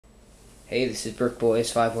Hey, this is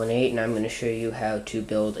BrickBoys518 and I'm going to show you how to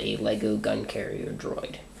build a Lego gun carrier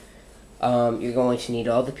droid. You're going to need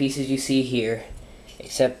all the pieces you see here,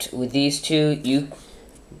 except with these two,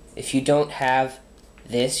 if you don't have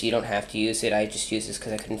this, you don't have to use it. I just used this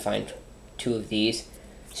because I couldn't find two of these.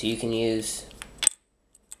 So you can use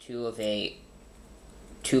two of a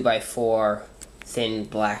 2x4 thin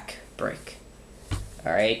black brick.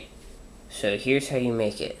 Alright, so here's how you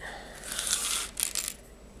make it.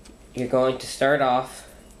 You're going to start off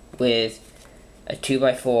with a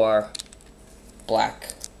 2x4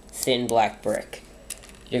 thin black brick.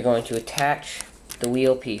 You're going to attach the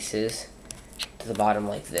wheel pieces to the bottom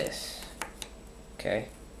like this. Okay?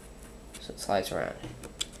 So it slides around.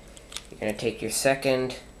 You're going to take your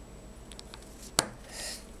second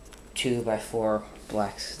 2x4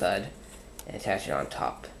 black stud and attach it on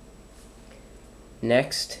top.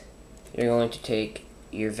 Next, you're going to take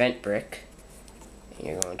your vent brick and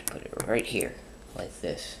you're going to put it right here, like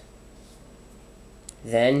this.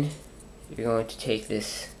 Then, you're going to take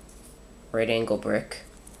this right angle brick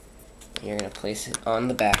and you're going to place it on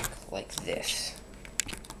the back like this.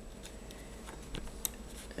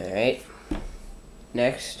 Alright.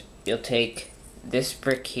 Next, you'll take this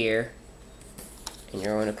brick here and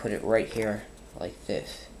you're going to put it right here like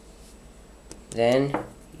this. Then,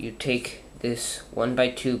 you take this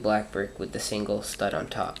 1x2 black brick with the single stud on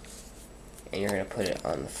top and you're going to put it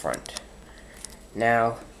on the front.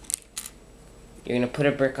 Now, you're going to put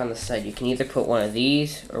a brick on the side. You can either put one of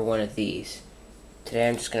these or one of these. Today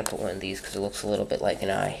I'm just going to put one of these because it looks a little bit like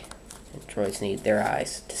an eye. And droids need their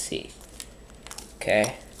eyes to see.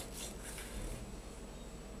 Okay?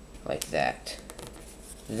 Like that.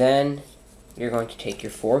 Then, you're going to take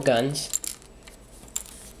your 4 guns.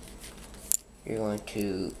 You're going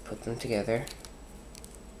to put them together.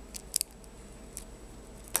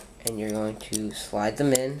 And you're going to slide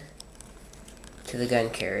them in to the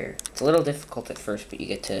gun carrier. It's a little difficult at first, but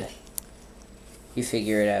you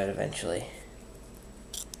figure it out eventually.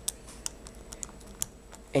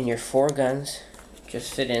 And your 4 guns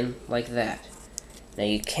just fit in like that. Now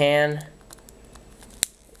you can,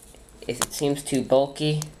 if it seems too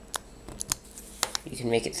bulky, you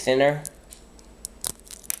can make it thinner.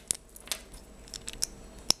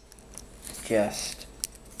 Just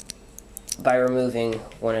by removing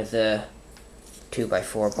one of the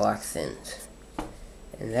 2x4 black thins.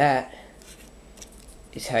 And that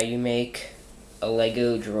is how you make a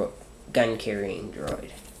Lego gun carrying droid.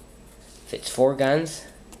 Fits 4 guns,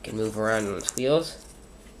 can move around on its wheels,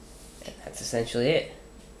 and that's essentially it.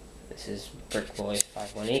 This is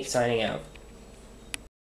BrickBoys518 signing out.